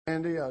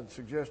Andy, I'd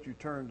suggest you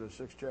turn to the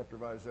 6th chapter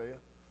of Isaiah.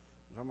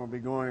 I'm going to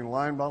be going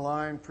line by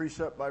line,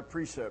 precept by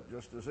precept,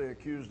 just as they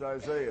accused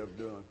Isaiah of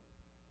doing.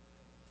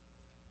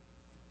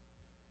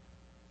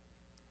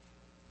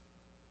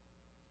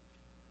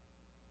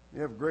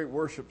 You have great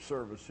worship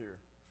service here.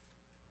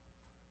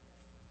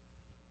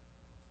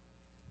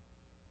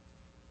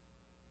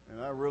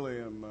 And I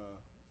really am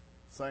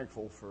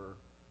thankful for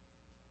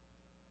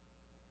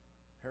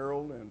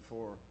Harold and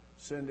for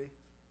Cindy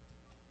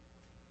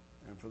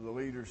and for the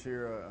leaders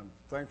here. I'm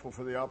thankful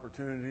for the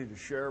opportunity to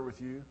share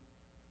with you.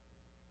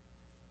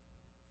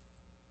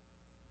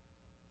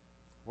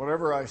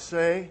 Whatever I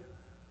say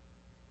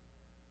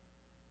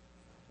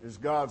is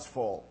God's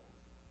fault.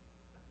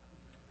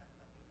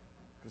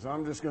 Because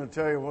I'm just going to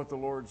tell you what the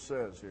Lord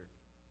says here.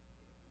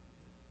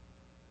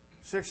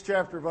 6th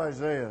chapter of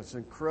Isaiah. It's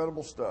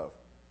incredible stuff.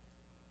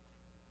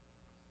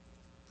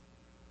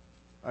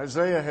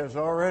 Isaiah has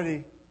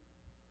already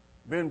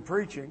been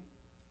preaching.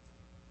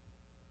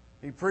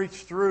 He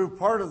preached through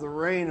part of the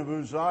reign of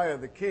Uzziah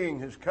the king,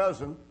 his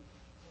cousin.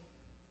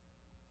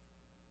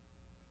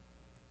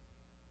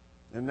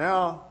 And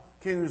now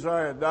King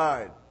Uzziah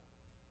died.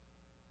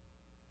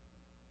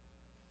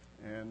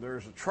 And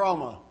there's a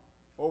trauma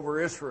over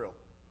Israel.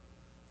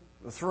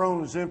 The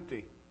throne is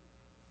empty.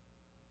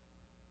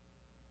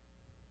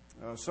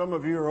 Some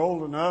of you are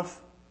old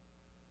enough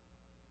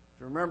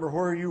to remember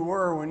where you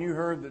were when you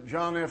heard that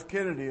John F.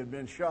 Kennedy had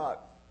been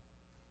shot.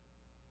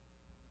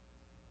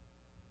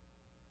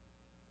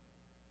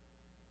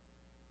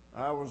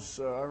 I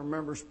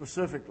remember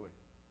specifically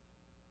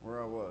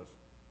where I was.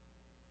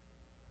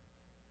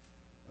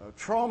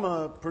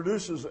 Trauma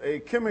produces a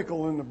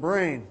chemical in the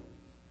brain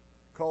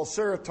called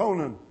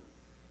serotonin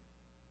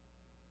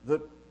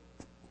that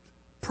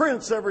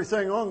prints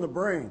everything on the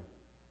brain.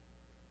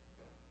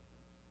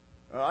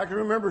 I can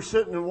remember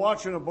sitting and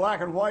watching a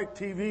black and white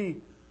TV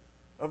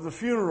of the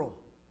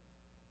funeral.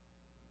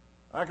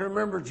 I can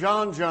remember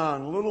John,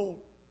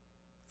 little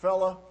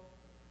fella,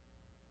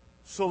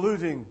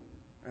 saluting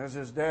as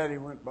his daddy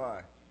went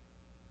by.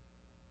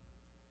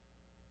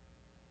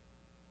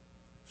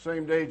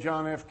 Same day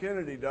John F.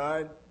 Kennedy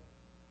died,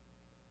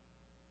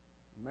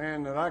 a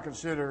man that I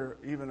consider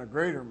even a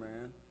greater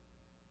man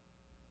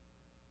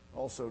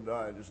also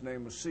died. His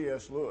name was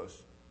C.S.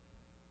 Lewis.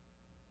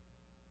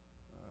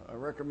 I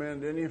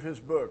recommend any of his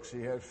books.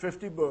 He had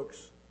 50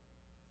 books,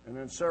 and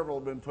then several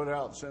have been put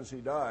out since he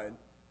died.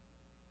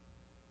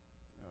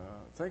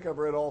 I think I've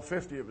read all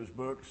 50 of his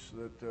books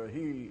that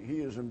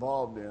he is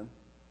involved in.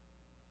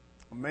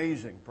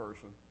 Amazing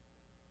person.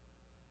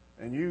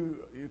 And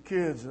you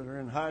kids that are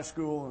in high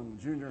school and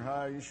junior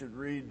high, you should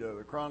read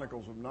the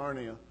Chronicles of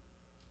Narnia.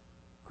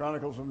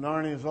 Chronicles of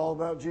Narnia is all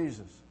about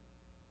Jesus.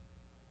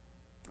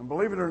 And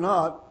believe it or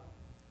not,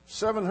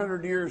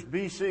 700 years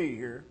BC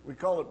here, we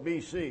call it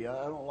BC.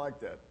 I don't like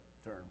that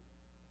term.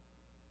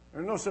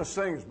 There's no such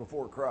thing as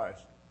before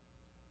Christ.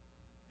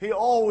 He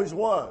always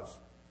was.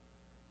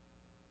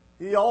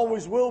 He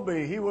always will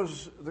be. He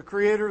was the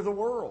creator of the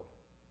world.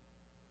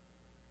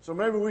 So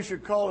maybe we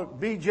should call it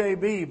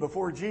BJB,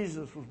 before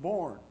Jesus was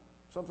born.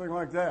 Something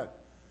like that.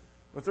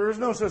 But there is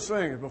no such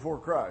thing as before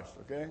Christ,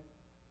 okay?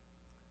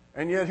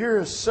 And yet here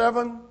is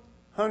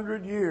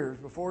 700 years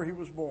before he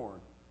was born.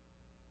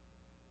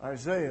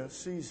 Isaiah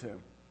sees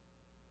him.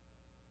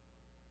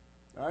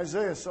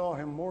 Isaiah saw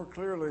him more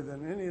clearly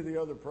than any of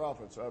the other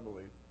prophets, I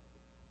believe.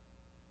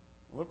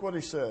 Look what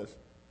he says.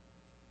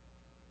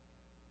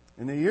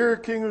 In the year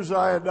King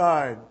Uzziah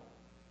died,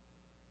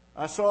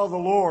 I saw the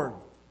Lord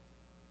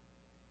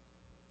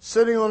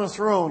sitting on a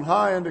throne,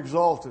 high and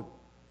exalted.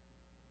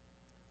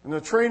 And the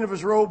train of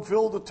his robe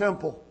filled the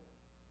temple.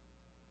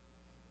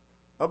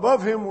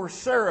 Above him were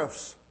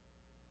seraphs,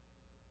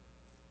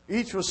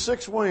 each with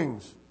 6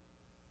 wings.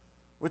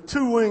 With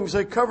 2 wings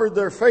they covered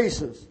their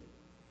faces.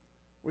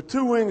 With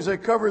 2 wings they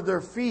covered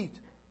their feet.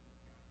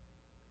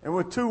 And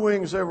with 2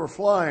 wings they were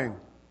flying.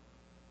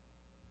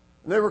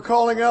 And they were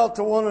calling out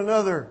to one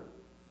another,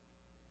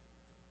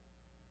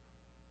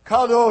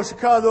 Kadosh,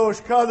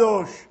 Kadosh,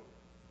 Kadosh,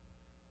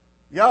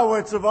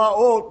 Yahweh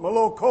Tzevaot,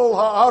 Malo Kol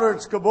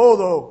Haaretz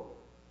Kabodo.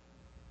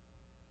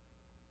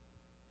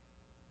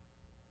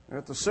 And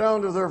at the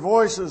sound of their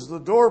voices, the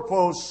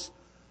doorposts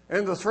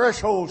and the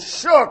threshold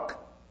shook.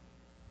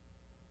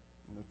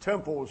 And the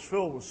temple was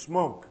filled with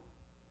smoke.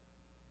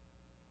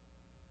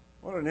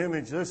 What an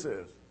image this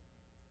is.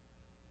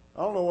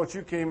 I don't know what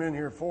you came in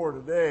here for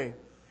today,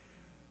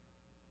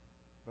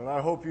 but I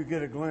hope you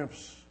get a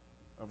glimpse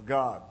of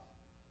God.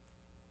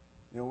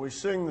 You know, we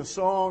sing the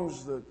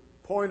songs that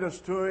point us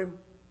to Him.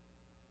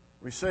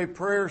 We say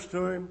prayers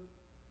to Him.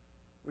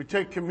 We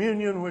take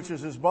communion, which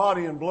is His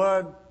body and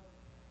blood,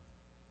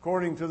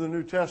 according to the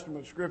New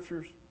Testament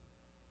Scriptures.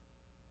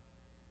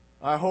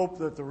 I hope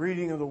that the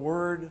reading of the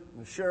Word,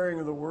 the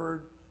sharing of the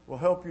Word, will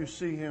help you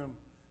see Him.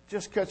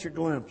 Just catch a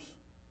glimpse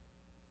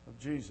of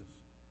Jesus.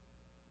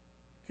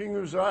 King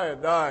Uzziah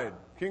died.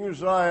 King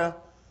Uzziah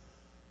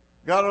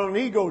got on an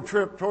ego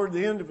trip toward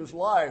the end of his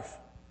life.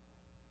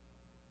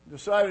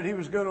 Decided he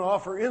was going to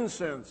offer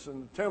incense in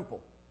the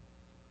temple.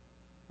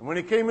 And when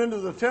he came into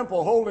the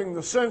temple holding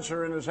the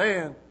censer in his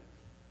hand,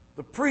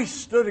 the priests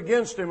stood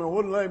against him and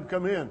wouldn't let him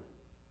come in.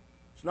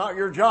 It's not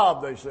your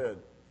job, they said.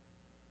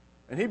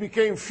 And he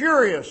became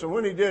furious, and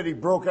when he did, he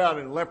broke out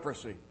in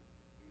leprosy,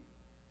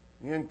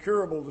 the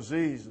incurable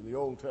disease of the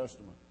Old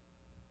Testament.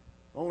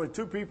 Only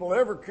 2 people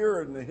ever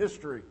cured in the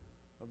history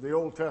of the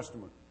Old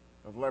Testament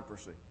of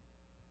leprosy,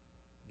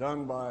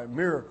 done by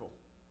miracle.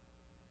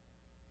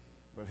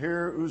 But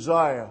here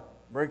Uzziah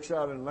breaks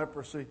out in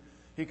leprosy.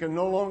 He can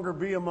no longer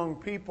be among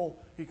people.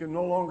 He can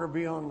no longer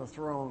be on the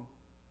throne.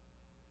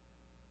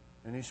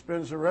 And he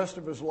spends the rest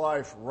of his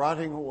life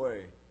rotting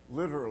away,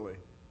 literally.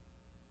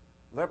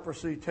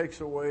 Leprosy takes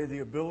away the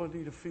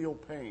ability to feel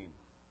pain.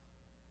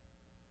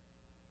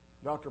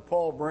 Dr.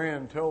 Paul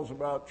Brand tells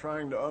about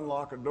trying to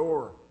unlock a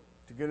door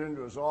to get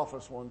into his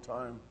office one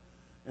time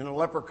in a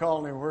leper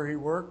colony where he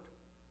worked.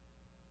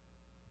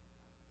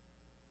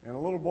 And a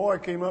little boy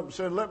came up and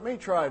said, "Let me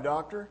try,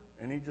 doctor."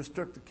 And he just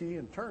took the key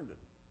and turned it.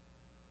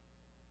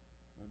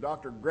 The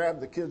doctor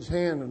grabbed the kid's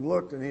hand and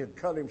looked, and he had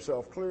cut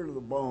himself clear to the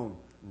bone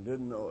and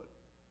didn't know it.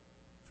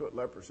 That's what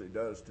leprosy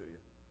does to you.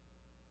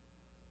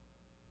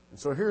 And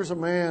so here's a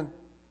man,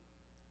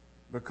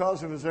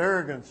 because of his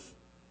arrogance,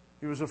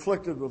 he was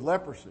afflicted with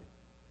leprosy,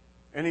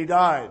 and he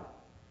died.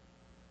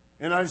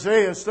 And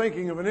Isaiah is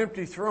thinking of an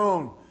empty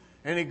throne,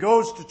 and he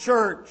goes to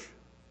church.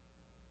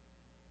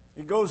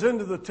 He goes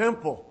into the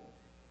temple,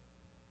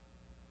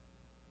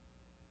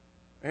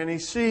 and he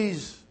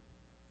sees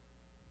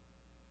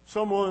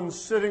someone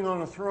sitting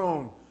on a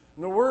throne.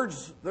 And the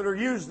words that are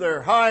used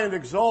there, high and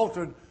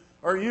exalted,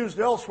 are used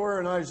elsewhere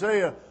in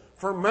Isaiah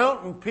for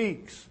mountain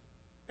peaks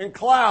and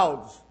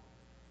clouds.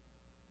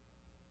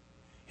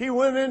 He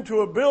went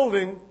into a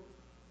building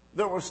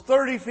that was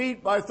 30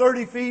 feet by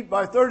 30 feet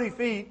by 30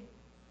 feet.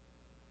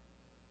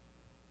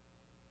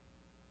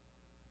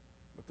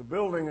 But the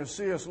building, as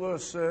C.S.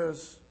 Lewis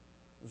says,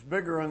 was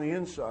bigger on the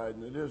inside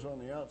than it is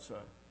on the outside.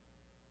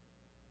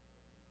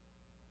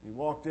 He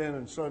walked in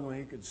and suddenly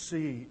he could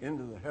see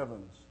into the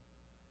heavens.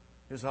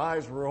 His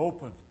eyes were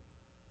opened.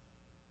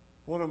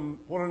 What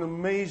an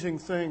amazing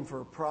thing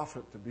for a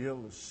prophet to be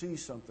able to see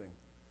something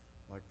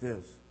like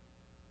this.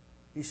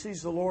 He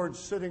sees the Lord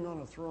sitting on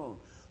a throne.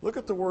 Look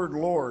at the word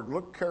Lord.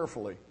 Look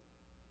carefully.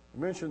 I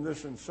mentioned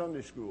this in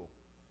Sunday school.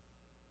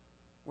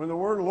 When the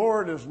word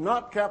Lord is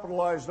not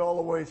capitalized all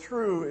the way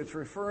through, it's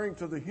referring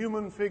to the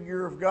human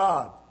figure of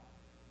God.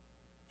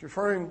 It's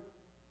referring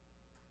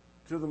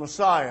to the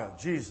Messiah,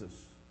 Jesus.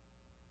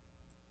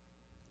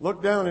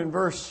 Look down in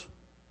verse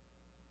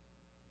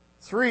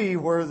 3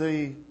 where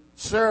the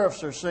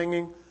seraphs are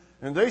singing,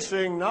 and they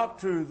sing not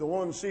to the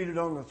one seated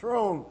on the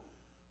throne,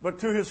 but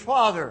to his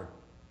Father.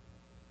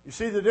 You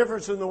see the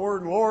difference in the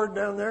word Lord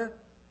down there?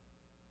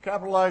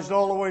 Capitalized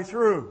all the way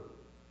through.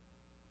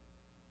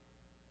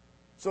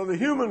 So the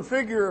human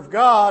figure of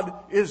God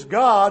is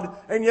God,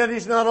 and yet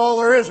He's not all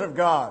there is of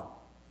God.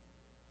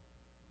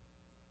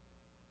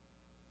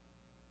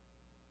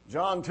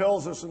 John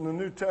tells us in the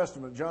New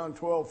Testament, John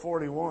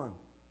 12:41,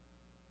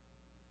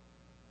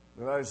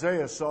 that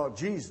Isaiah saw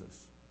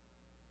Jesus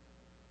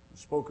and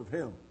spoke of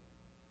Him.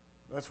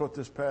 That's what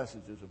this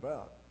passage is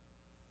about.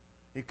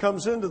 He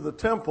comes into the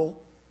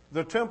temple.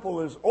 The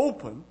temple is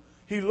open.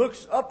 He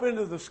looks up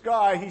into the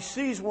sky. He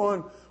sees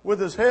one with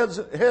his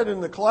head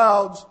in the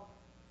clouds.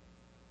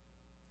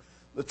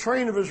 The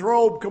train of his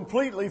robe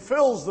completely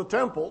fills the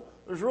temple.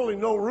 There's really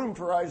no room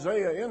for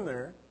Isaiah in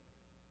there.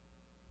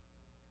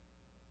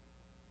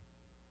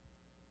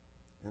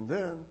 And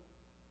then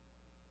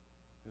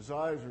his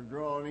eyes are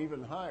drawn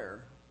even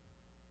higher,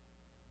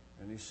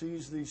 and he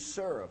sees these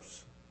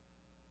seraphs.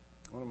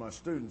 One of my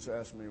students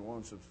asked me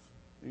once if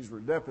these were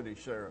deputy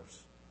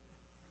sheriffs.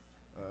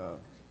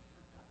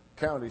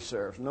 County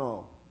sheriffs.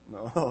 No.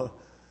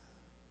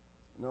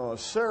 No, a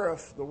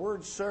seraph, the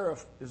word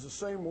seraph is the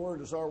same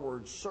word as our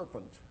word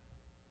serpent.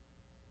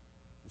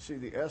 You see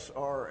the S,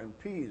 R, and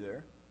P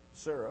there,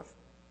 seraph.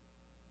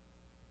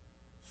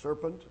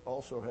 Serpent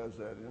also has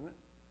that in it.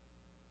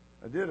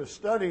 I did a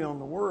study on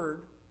the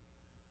word.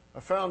 I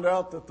found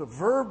out that the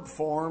verb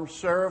form,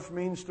 seraph,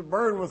 means to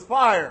burn with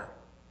fire.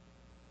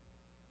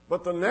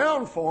 But the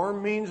noun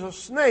form means a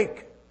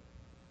snake.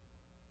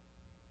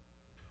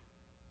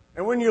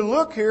 And when you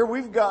look here,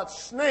 we've got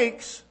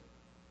snakes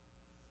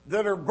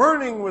that are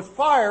burning with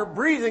fire,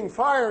 breathing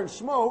fire and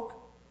smoke.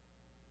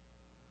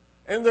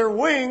 And their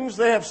wings,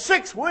 they have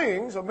 6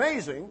 wings,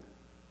 amazing.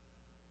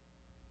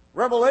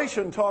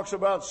 Revelation talks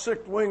about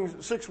 6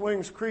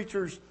 wings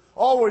creatures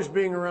always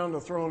being around the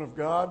throne of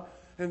God.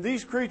 And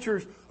these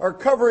creatures are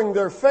covering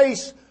their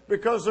face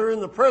because they're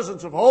in the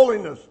presence of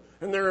holiness.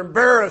 And they're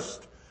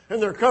embarrassed.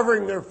 And they're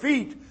covering their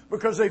feet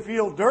because they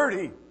feel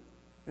dirty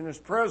in His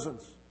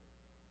presence.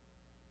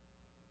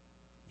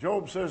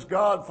 Job says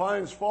God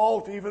finds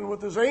fault even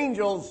with His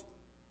angels.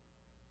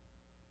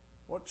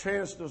 What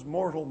chance does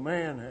mortal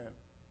man have?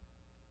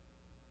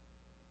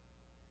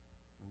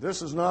 And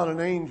this is not an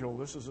angel.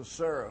 This is a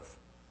seraph.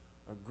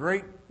 A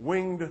great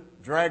winged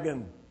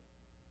dragon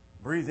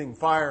breathing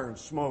fire and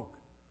smoke.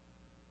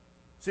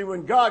 See,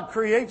 when God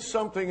creates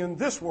something in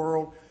this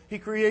world, He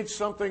creates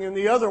something in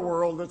the other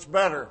world that's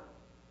better.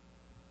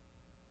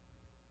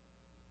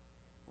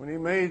 When He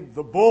made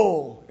the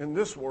bull in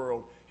this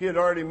world, He had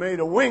already made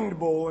a winged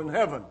bull in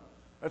heaven.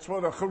 That's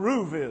what a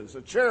cheruv is,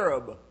 a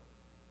cherub.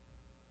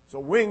 It's a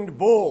winged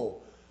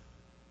bull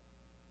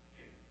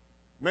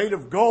made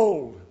of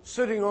gold,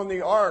 sitting on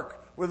the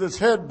ark with its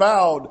head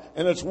bowed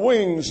and its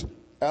wings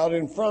out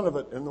in front of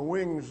it. And the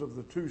wings of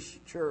the two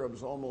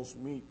cherubs almost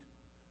meet.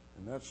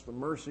 And that's the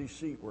mercy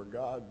seat where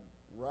God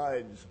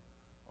rides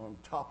on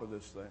top of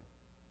this thing.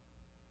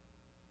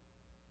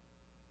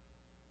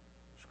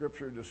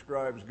 Scripture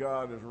describes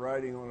God as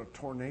riding on a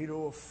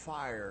tornado of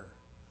fire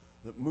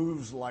that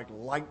moves like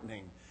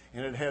lightning.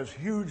 And it has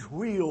huge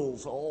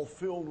wheels all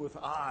filled with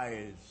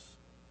eyes.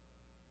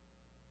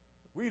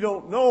 We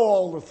don't know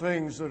all the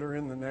things that are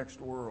in the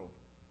next world.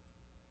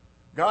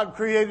 God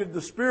created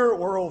the spirit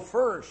world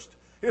first.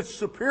 It's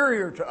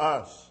superior to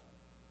us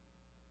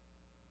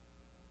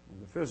in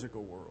the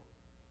physical world.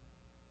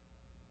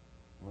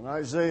 When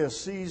Isaiah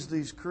sees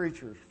these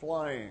creatures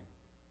flying,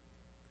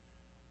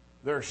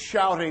 they're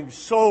shouting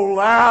so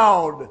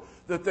loud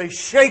that they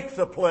shake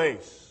the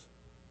place.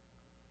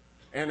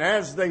 And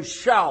as they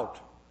shout,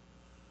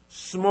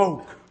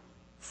 smoke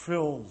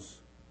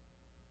fills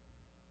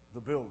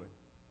the building.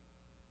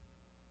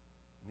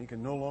 And he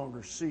can no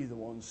longer see the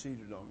one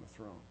seated on the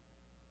throne.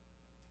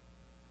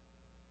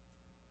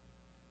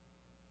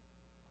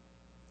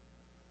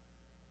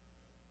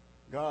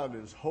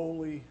 God is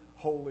holy,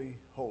 holy,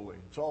 holy.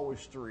 It's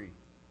always three.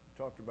 We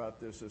talked about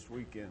this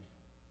weekend.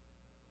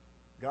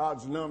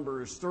 God's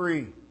number is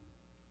 3.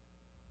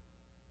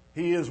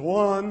 He is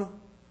one,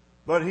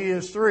 but He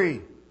is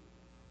 3.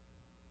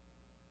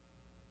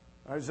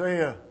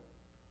 Isaiah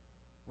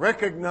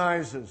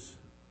recognizes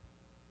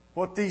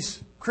what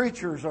these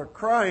creatures are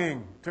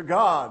crying to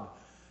God.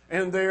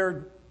 And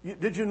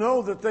did you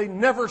know that they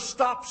never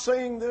stop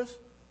saying this?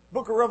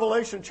 Book of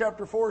Revelation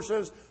chapter 4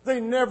 says they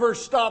never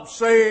stop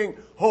saying,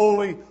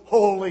 holy,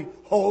 holy,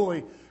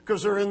 holy,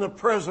 because they're in the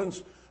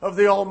presence of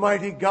the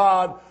Almighty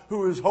God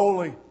who is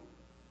holy.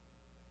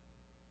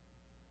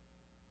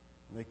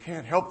 And they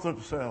can't help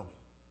themselves.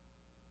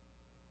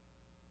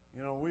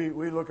 You know, we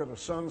look at a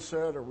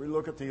sunset, or we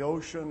look at the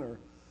ocean, or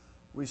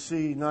we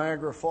see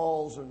Niagara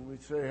Falls, and we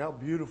say how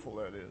beautiful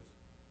that is.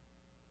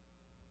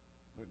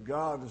 But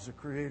God is the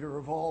creator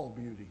of all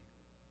beauty.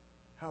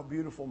 How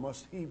beautiful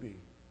must He be?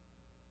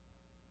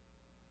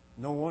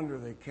 No wonder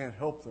they can't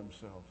help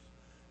themselves.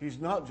 He's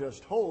not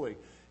just holy,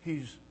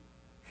 He's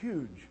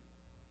huge.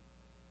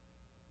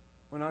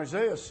 When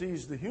Isaiah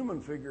sees the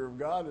human figure of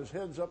God, his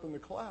head's up in the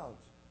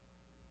clouds.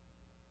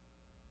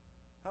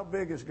 How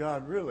big is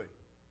God really?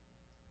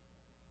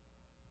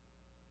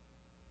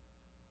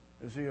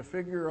 Is He a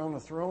figure on a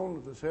throne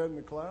with His head in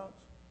the clouds?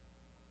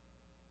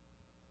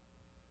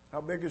 How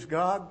big is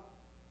God?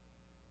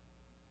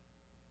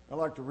 I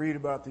like to read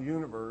about the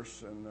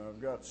universe, and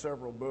I've got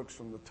several books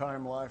from the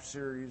Time Life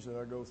series that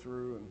I go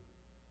through. And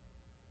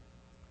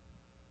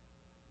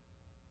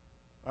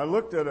I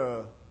looked at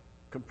a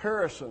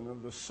comparison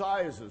of the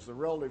sizes, the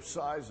relative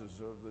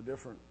sizes of the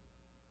different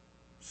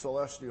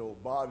celestial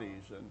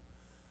bodies. And,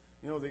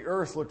 you know, the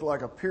earth looked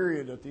like a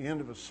period at the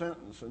end of a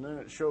sentence, and then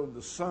it showed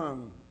the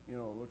sun, you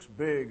know, looks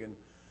big. And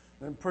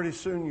then pretty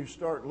soon you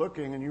start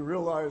looking and you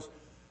realize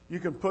you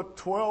can put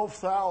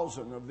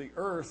 12,000 of the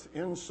earth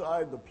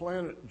inside the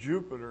planet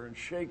Jupiter and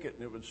shake it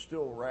and it would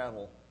still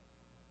rattle.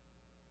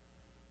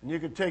 And you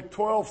could take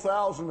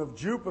 12,000 of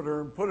Jupiter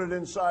and put it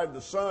inside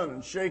the sun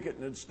and shake it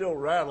and it'd still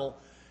rattle.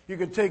 You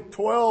could take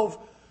 12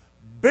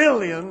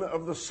 billion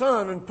of the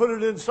sun and put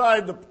it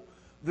inside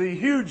the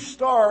huge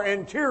star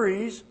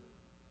Antares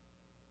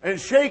and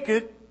shake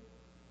it,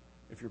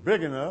 if you're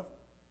big enough,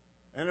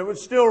 and it would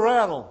still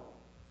rattle.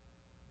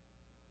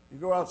 You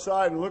go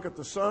outside and look at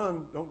the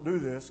sun. Don't do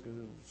this because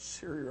it'll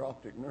sear your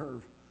optic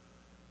nerve.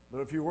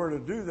 But if you were to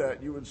do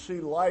that, you would see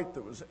light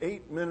that was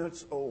 8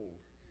 minutes old.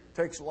 It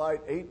takes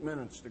light 8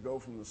 minutes to go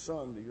from the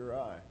sun to your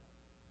eye.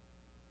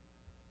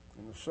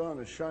 And the sun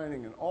is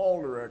shining in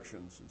all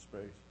directions in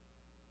space.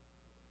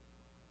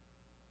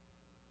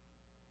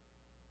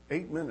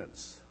 8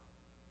 minutes.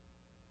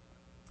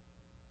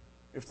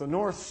 If the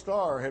North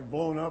Star had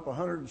blown up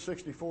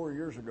 164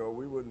 years ago,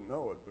 we wouldn't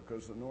know it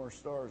because the North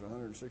Star is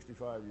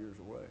 165 years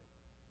away.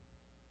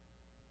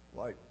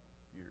 Light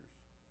years.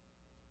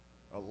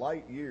 A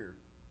light year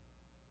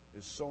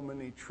is so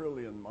many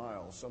trillion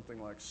miles,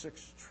 something like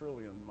 6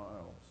 trillion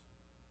miles.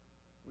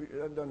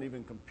 That doesn't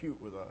even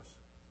compute with us.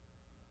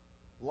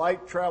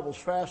 Light travels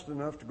fast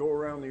enough to go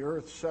around the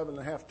Earth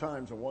 7.5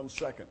 times in 1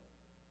 second.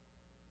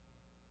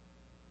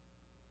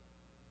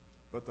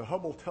 But the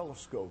Hubble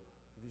telescope,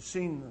 have you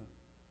seen the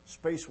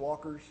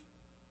spacewalkers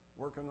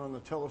working on the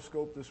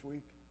telescope this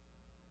week?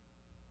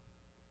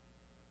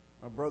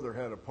 My brother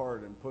had a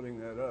part in putting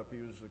that up.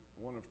 He was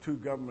one of 2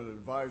 government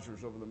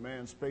advisors over the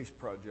Manned Space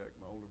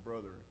Project, my older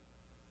brother.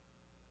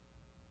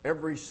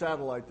 Every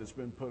satellite that's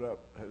been put up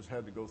has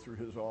had to go through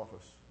his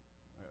office.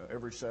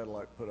 Every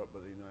satellite put up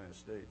by the United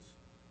States.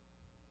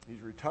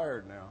 He's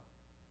retired now.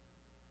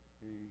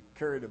 He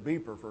carried a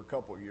beeper for a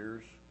couple of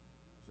years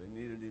They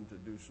needed him to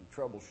do some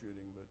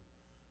troubleshooting, but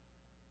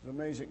he's an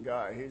amazing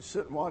guy. He'd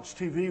sit and watch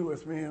TV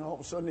with me, and all of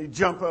a sudden he'd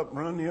jump up and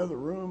run in the other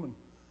room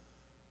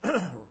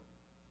and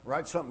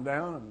write something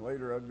down, and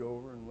later I'd go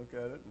over and look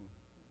at it, and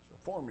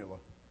it's a formula.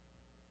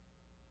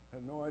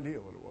 Had no idea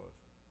what it was.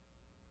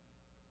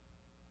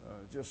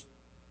 Just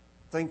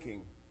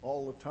thinking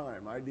all the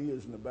time,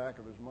 ideas in the back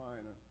of his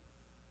mind. And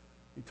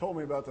he told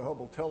me about the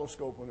Hubble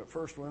telescope when it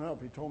first went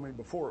up. He told me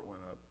before it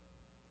went up.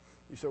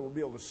 He said, we'll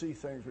be able to see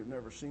things we've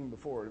never seen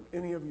before. Have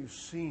any of you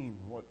seen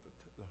what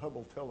the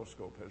Hubble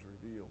telescope has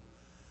revealed?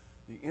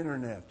 The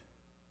internet.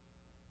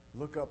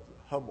 Look up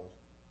Hubble,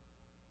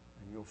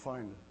 and you'll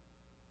find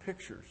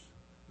pictures.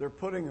 They're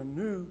putting a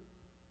new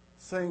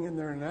thing in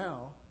there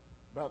now,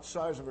 about the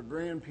size of a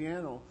grand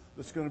piano,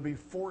 that's going to be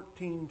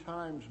 14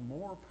 times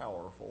more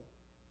powerful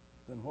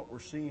than what we're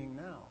seeing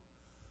now.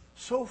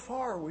 So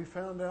far, we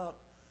found out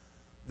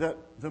that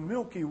the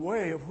Milky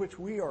Way, of which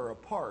we are a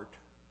part,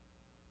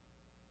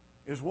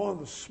 is one of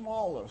the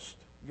smallest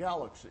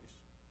galaxies.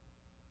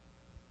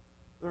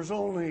 There's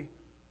only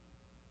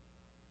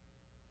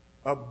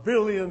 1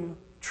 billion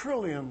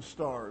trillion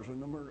stars in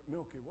the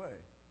Milky Way.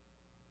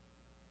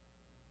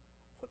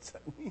 What's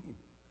that mean?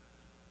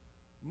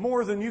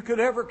 More than you could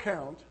ever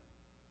count.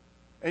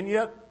 And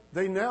yet,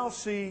 they now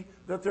see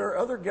that there are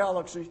other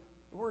galaxies.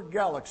 The word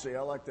galaxy,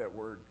 I like that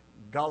word.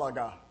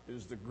 Galaga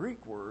is the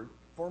Greek word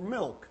for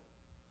milk.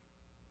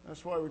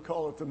 That's why we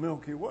call it the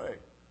Milky Way.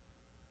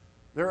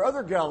 There are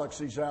other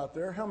galaxies out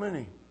there. How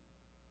many?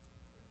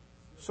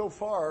 So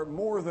far,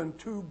 more than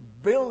 2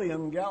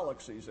 billion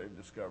galaxies they've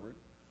discovered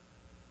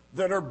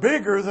that are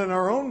bigger than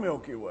our own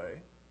Milky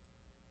Way.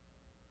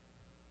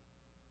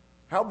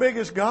 How big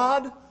is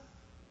God?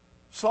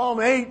 Psalm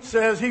 8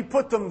 says he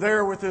put them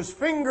there with his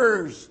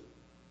fingers.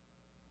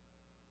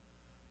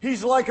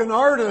 He's like an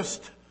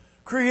artist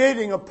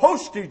creating a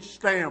postage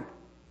stamp.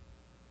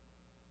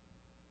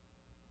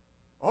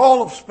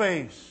 All of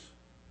space.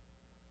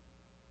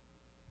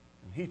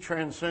 And he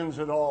transcends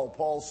it all.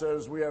 Paul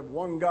says we have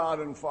one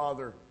God and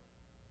Father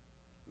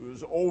who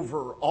is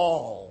over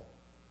all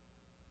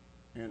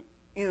and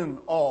in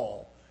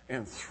all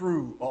and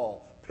through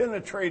all,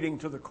 penetrating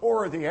to the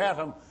core of the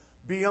atom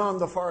beyond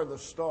the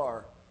farthest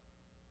star.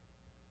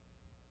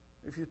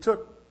 If you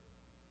took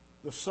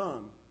the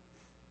sun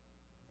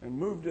and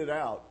moved it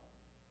out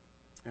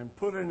and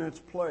put in its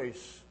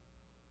place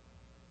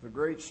the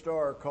great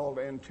star called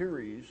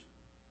Antares,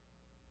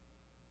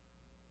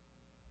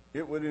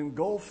 it would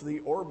engulf the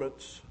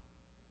orbits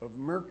of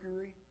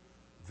Mercury,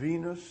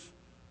 Venus,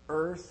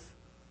 Earth,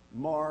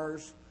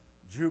 Mars,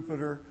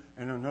 Jupiter,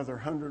 and another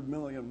 100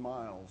 million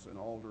miles in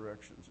all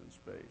directions in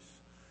space.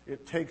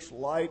 It takes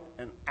light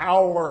an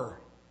hour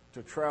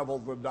to travel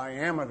the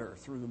diameter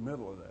through the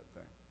middle of that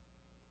thing.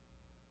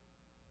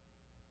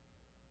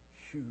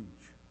 Huge.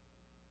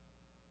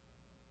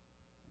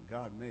 And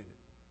God made it.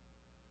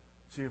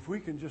 See, if we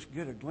can just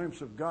get a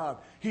glimpse of God,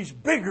 He's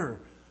bigger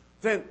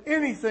than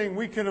anything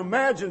we can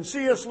imagine.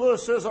 C.S.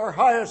 Lewis says our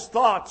highest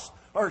thoughts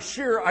are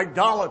sheer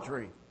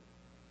idolatry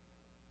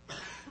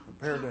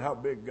compared to how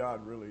big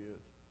God really is.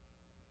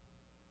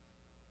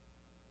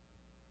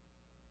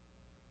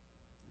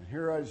 And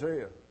here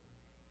Isaiah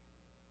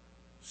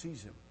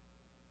sees Him.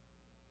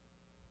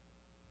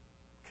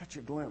 Catch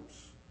a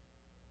glimpse.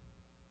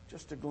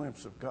 Just a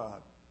glimpse of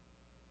God.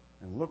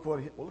 And look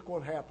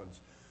what happens.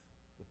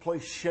 The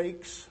place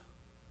shakes,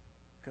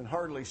 can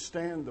hardly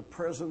stand the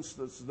presence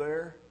that's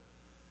there.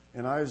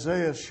 And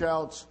Isaiah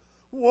shouts,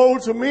 "Woe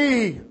to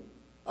me!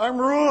 I'm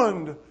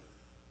ruined.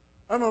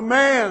 I'm a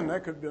man."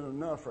 That could have been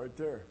enough right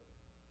there.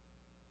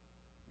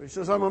 But he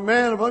says, "I'm a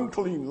man of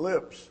unclean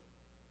lips.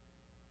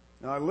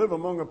 Now I live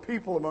among a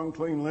people of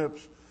unclean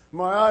lips.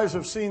 My eyes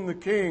have seen the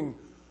King,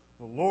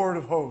 the Lord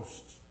of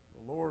hosts,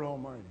 the Lord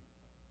Almighty."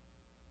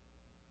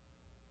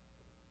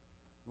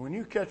 When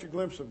you catch a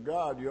glimpse of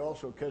God, you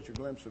also catch a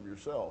glimpse of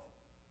yourself.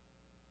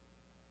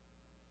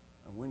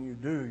 And when you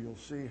do, you'll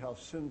see how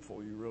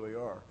sinful you really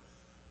are.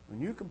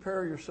 When you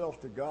compare yourself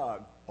to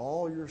God,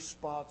 all your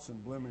spots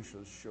and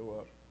blemishes show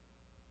up.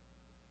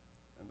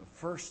 And the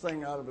first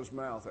thing out of his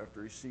mouth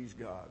after he sees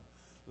God,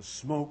 the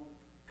smoke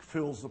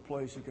fills the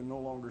place. He can no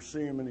longer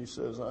see him, and he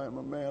says, "I am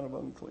a man of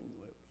unclean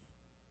lips."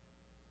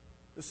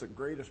 This is the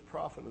greatest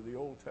prophet of the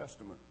Old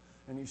Testament.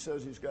 And he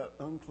says he's got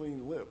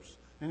unclean lips.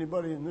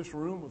 Anybody in this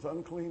room with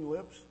unclean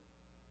lips?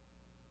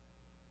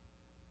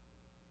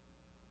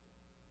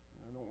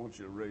 I don't want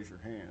you to raise your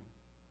hand.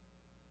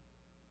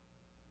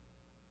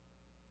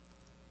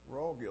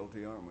 We're all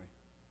guilty, aren't we?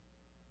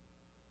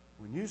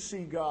 When you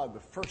see God,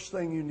 the first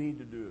thing you need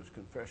to do is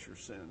confess your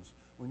sins.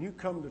 When you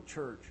come to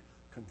church,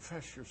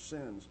 confess your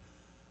sins.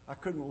 I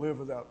couldn't live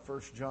without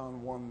 1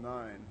 John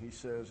 1:9. He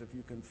says, if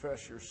you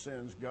confess your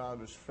sins,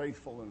 God is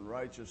faithful and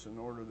righteous in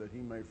order that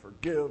he may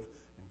forgive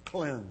and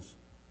cleanse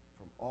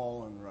from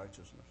all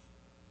unrighteousness.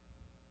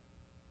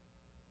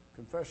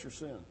 Confess your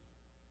sins,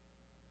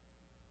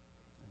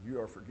 and you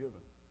are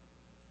forgiven.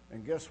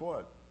 And guess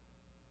what?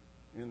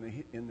 In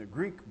the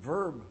Greek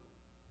verb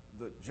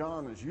that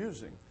John is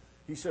using,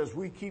 he says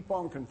we keep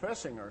on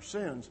confessing our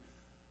sins,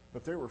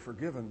 but they were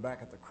forgiven back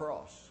at the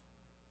cross.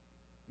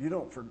 You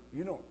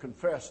don't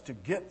confess to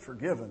get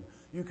forgiven.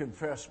 You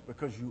confess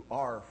because you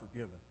are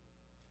forgiven.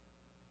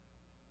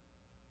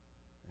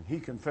 And he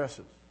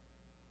confesses.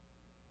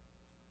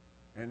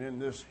 And in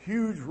this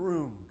huge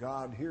room,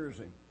 God hears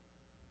him.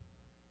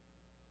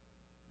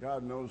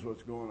 God knows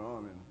what's going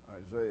on in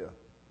Isaiah,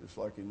 just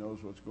like he knows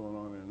what's going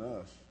on in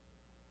us.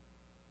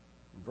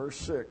 Verse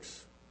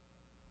 6,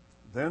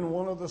 then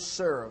one of the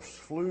seraphs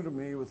flew to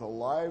me with a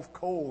live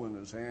coal in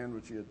his hand,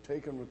 which he had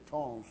taken with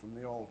tongs from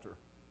the altar.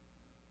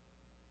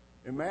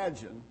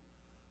 Imagine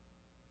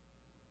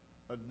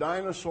a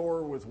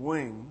dinosaur with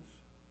wings,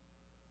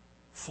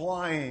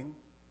 flying,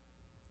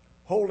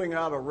 holding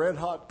out a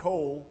red-hot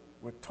coal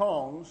with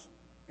tongs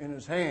in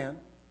his hand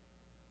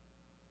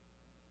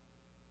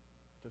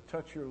to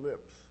touch your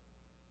lips.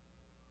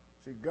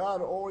 See,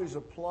 God always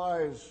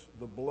applies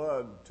the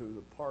blood to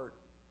the part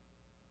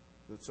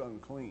that's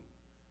unclean.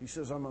 He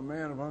says, I'm a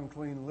man of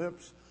unclean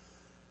lips,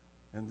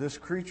 and this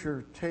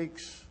creature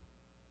takes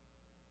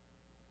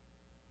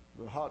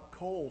the hot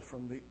coal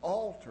from the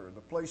altar,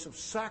 the place of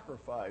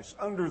sacrifice,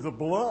 under the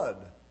blood,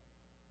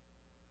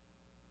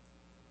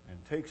 and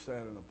takes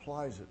that and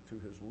applies it to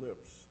his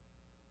lips.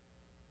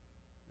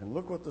 And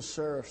look what the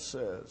seraph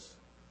says.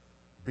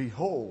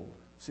 Behold,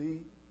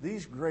 see,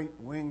 these great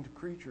winged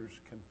creatures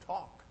can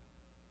talk.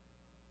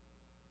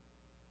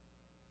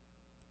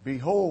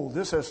 Behold,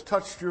 this has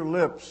touched your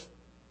lips.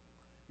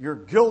 Your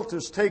guilt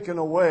is taken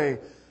away,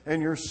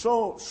 and your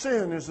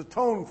sin is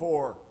atoned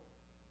for.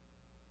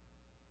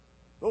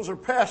 Those are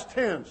past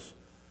tense.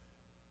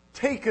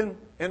 Taken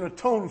and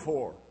atoned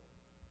for.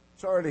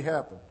 It's already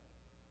happened.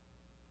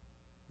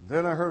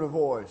 Then I heard a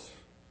voice.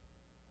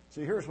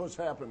 See, here's what's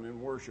happened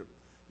in worship.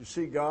 You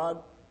see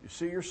God, you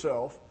see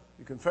yourself,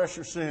 you confess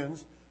your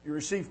sins, you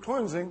receive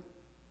cleansing,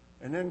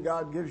 and then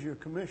God gives you a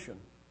commission.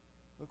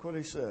 Look what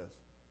he says.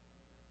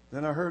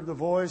 Then I heard the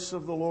voice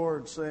of the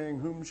Lord saying,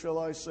 whom shall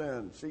I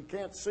send? See, he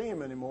can't see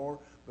him anymore,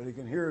 but he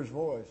can hear his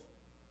voice.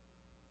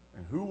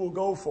 And who will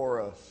go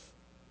for us?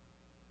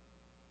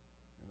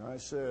 And I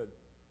said,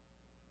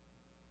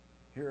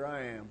 here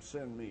I am,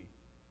 send me.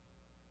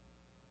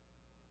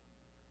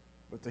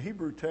 But the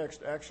Hebrew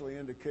text actually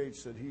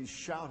indicates that he's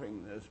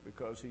shouting this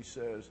because he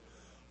says,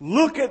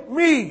 look at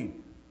me!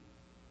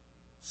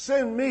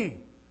 Send me!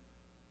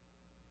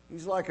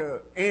 He's like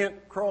an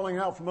ant crawling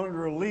out from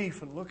under a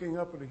leaf and looking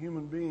up at a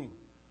human being.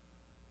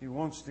 He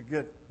wants to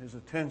get his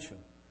attention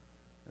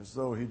as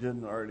though he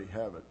didn't already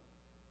have it.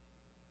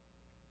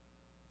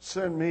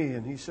 Send me.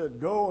 And he said,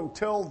 go and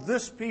tell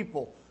this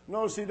people.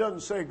 Notice he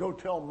doesn't say, go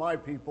tell my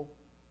people.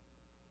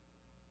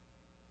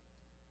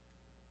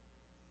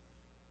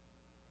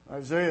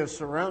 Isaiah is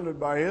surrounded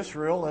by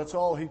Israel. That's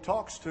all he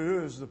talks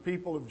to is the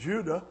people of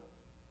Judah.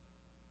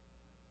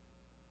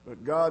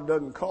 But God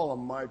doesn't call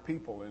them my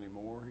people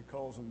anymore. He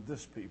calls them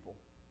this people.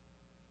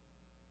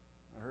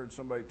 I heard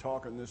somebody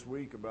talking this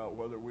week about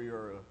whether we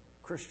are a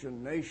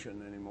Christian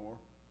nation anymore.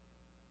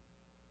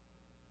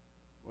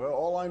 Well,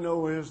 all I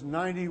know is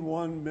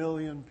 91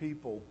 million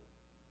people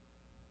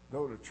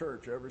go to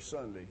church every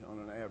Sunday on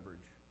an average.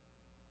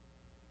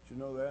 Did you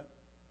know that?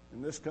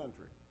 In this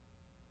country,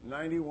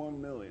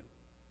 91 million.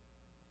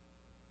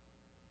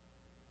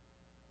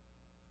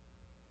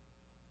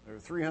 There are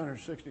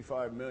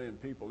 365 million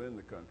people in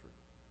the country.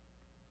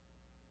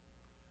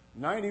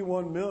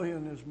 91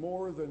 million is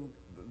more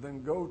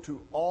than go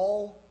to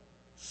all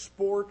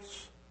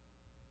sports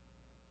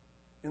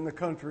in the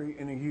country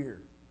in a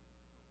year.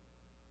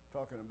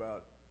 Talking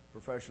about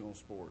professional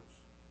sports.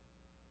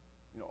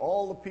 You know,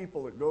 all the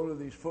people that go to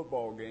these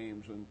football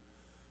games and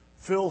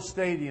fill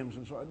stadiums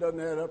and so on, it doesn't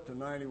add up to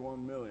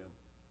 91 million.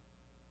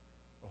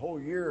 A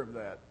whole year of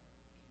that,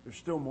 there's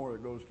still more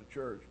that goes to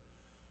church.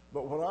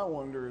 But what I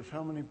wonder is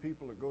how many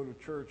people that go to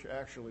church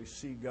actually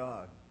see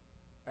God,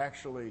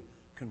 actually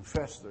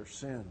confess their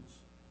sins,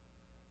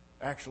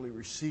 actually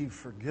receive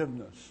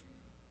forgiveness,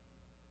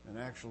 and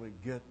actually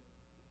get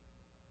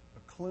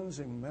a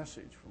cleansing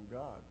message from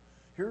God.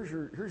 Here's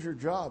your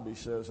job, he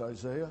says,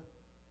 Isaiah.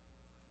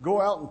 Go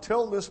out and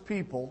tell this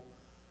people,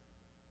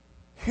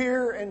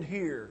 hear and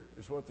hear,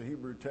 is what the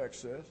Hebrew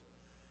text says.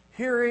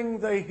 Hearing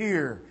they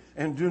hear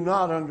and do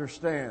not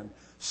understand.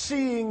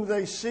 Seeing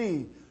they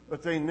see,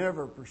 but they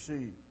never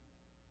perceive.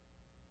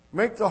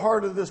 Make the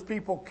heart of this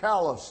people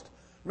calloused.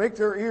 Make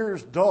their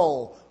ears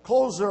dull.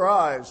 Close their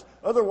eyes.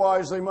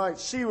 Otherwise they might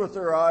see with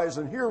their eyes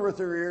and hear with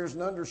their ears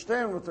and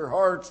understand with their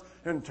hearts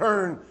and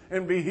turn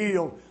and be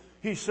healed.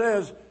 He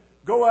says,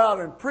 go out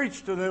and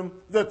preach to them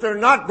that they're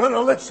not going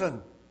to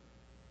listen.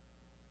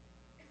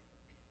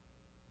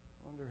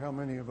 I wonder how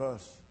many of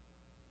us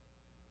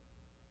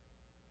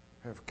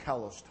have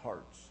calloused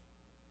hearts.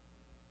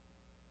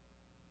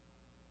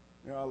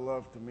 You know, I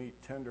love to meet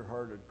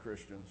tender-hearted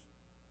Christians,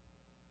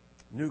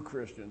 new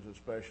Christians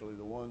especially,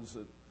 the ones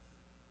that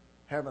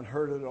haven't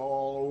heard it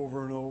all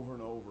over and over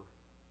and over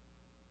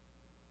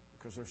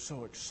because they're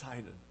so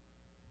excited and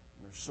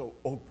they're so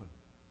open.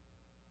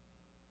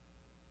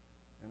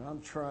 And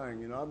I'm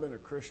trying, I've been a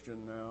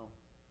Christian now.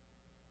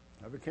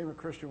 I became a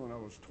Christian when I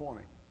was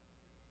 20.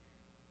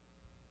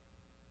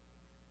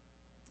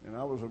 And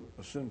I was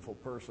a sinful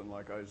person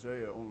like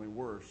Isaiah, only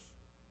worse.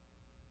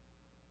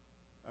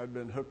 I'd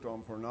been hooked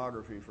on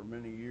pornography for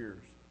many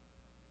years.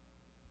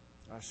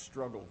 I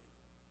struggled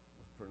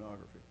with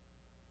pornography.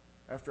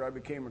 After I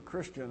became a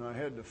Christian, I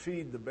had to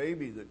feed the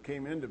baby that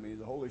came into me,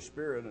 the Holy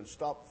Spirit, and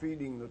stop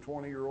feeding the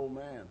 20-year-old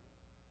man.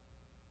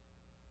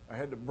 I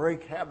had to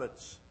break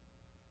habits.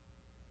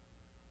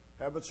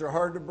 Habits are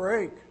hard to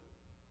break.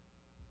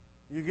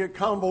 You get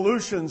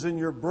convolutions in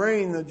your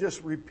brain that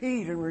just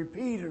repeat and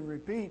repeat and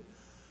repeat.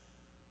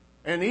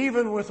 And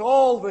even with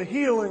all the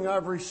healing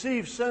I've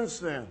received since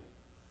then,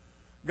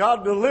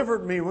 God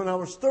delivered me when I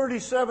was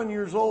 37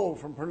 years old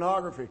from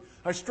pornography.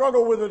 I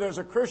struggled with it as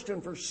a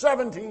Christian for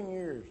 17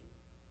 years.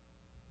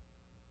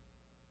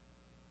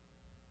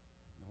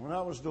 And when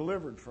I was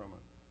delivered from it,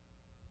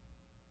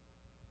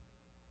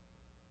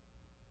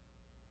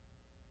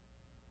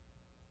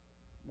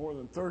 more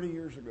than 30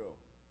 years ago,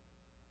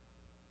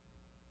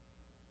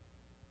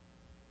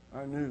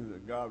 I knew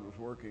that God was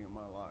working in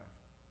my life.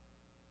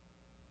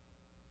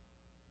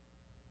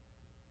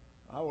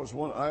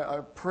 I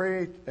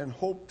pray and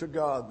hope to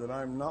God that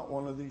I'm not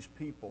one of these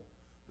people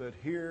that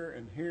hear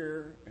and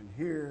hear and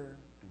hear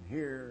and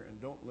hear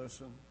and don't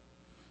listen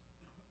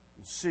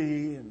and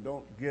see and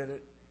don't get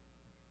it.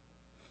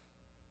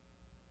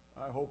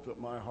 I hope that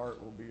my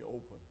heart will be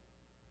open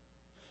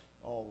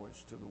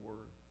always to the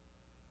Word.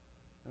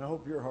 And I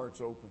hope your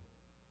heart's open.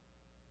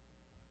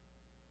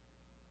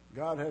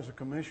 God has a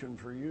commission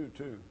for you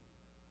too.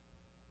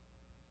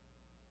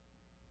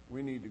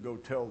 We need to go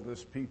tell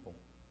this people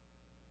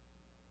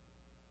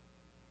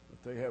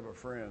that they have a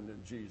friend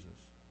in Jesus,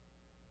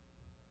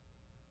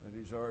 that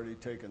He's already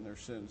taken their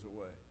sins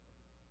away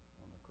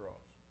on the cross.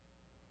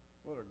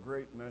 What a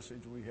great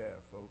message we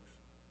have, folks.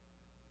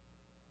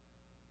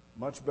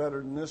 Much better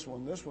than this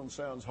one. This one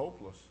sounds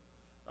hopeless.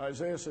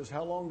 Isaiah says,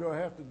 how long do I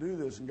have to do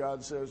this? And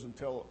God says,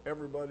 until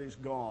everybody's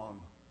gone,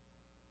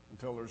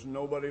 until there's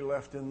nobody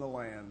left in the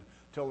land,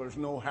 until there's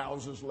no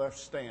houses left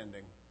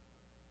standing.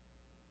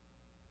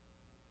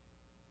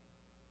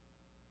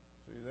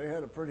 See, they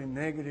had a pretty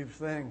negative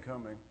thing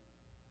coming.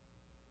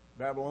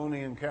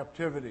 Babylonian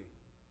captivity.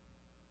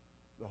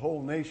 The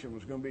whole nation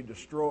was going to be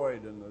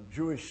destroyed, and the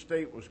Jewish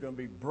state was going to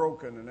be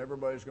broken, and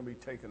everybody's going to be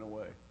taken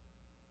away.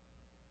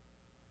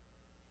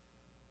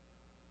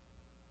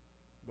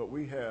 But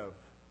we have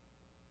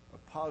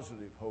a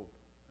positive hope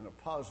and a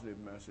positive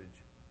message.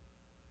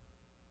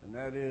 And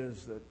that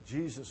is that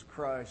Jesus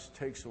Christ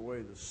takes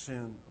away the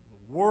sin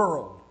of the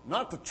world.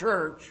 Not the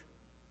church.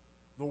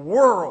 The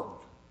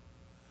world.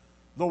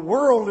 The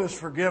world is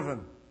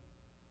forgiven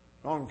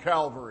on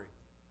Calvary.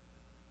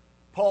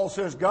 Paul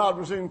says God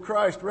was in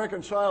Christ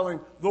reconciling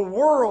the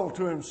world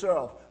to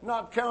Himself,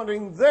 not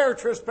counting their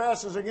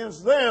trespasses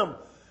against them.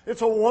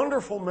 It's a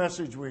wonderful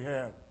message we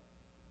have.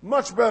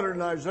 Much better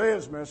than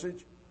Isaiah's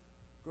message.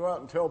 Go out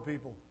and tell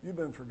people, you've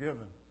been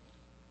forgiven.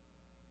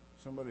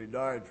 Somebody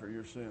died for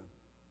your sin.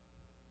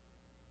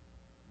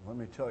 Let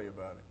me tell you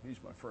about Him. He's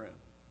my friend.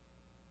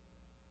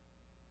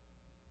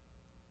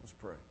 Let's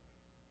pray.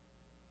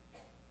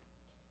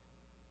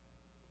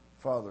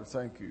 Father,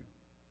 thank you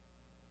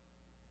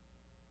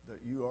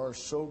that you are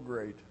so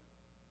great,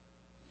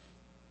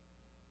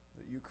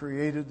 that you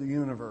created the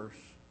universe,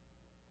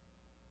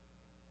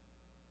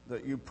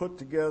 that you put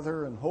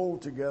together and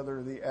hold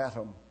together the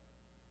atom,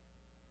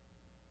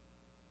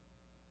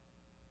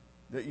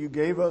 that you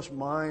gave us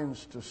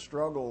minds to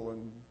struggle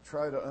and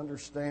try to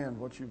understand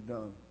what you've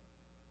done.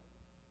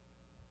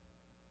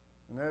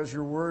 And as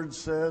your word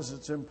says,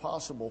 it's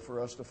impossible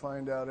for us to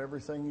find out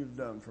everything you've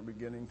done from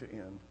beginning to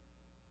end.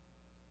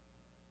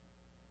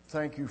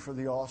 Thank you for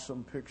the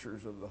awesome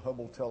pictures of the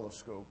Hubble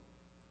telescope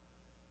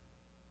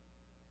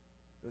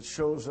that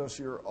shows us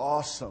your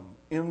awesome,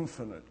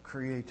 infinite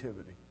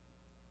creativity.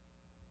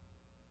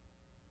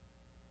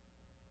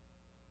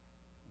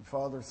 And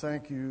Father,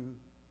 thank you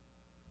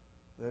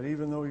that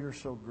even though you're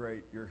so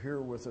great, you're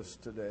here with us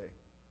today.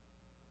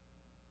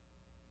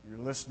 You're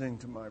listening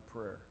to my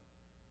prayer.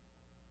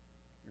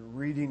 You're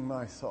reading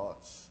my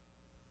thoughts.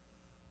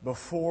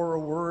 Before a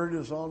word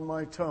is on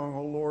my tongue,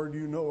 oh Lord,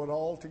 you know it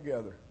all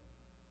together.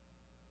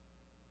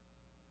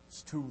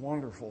 It's too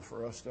wonderful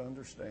for us to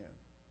understand.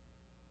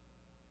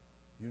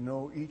 You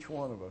know each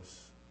one of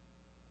us.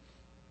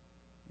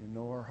 You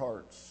know our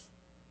hearts.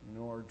 You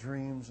know our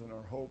dreams and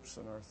our hopes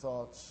and our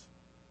thoughts.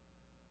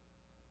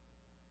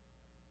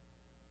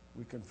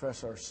 We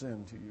confess our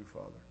sin to you,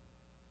 Father.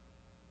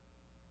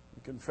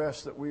 We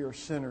confess that we are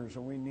sinners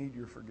and we need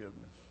your forgiveness.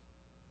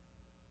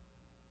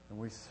 And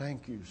we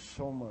thank you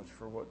so much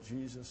for what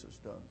Jesus has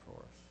done for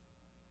us.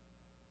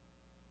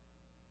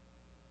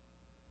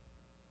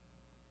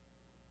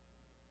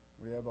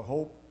 We have a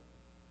hope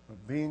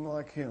of being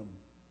like Him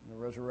in the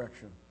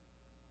resurrection.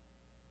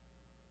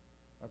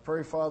 I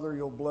pray, Father,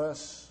 you'll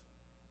bless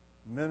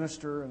the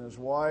minister and his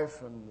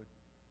wife and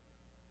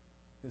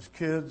his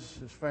kids,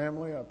 his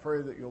family. I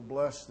pray that you'll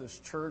bless this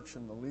church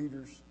and the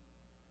leaders.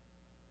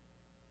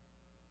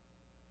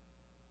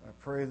 I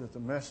pray that the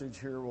message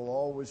here will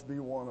always be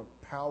one of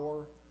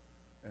power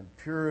and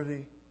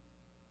purity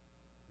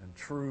and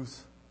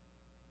truth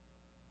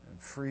and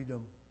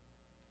freedom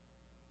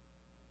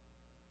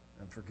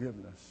and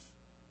forgiveness.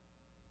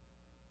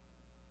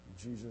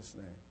 In Jesus'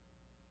 name.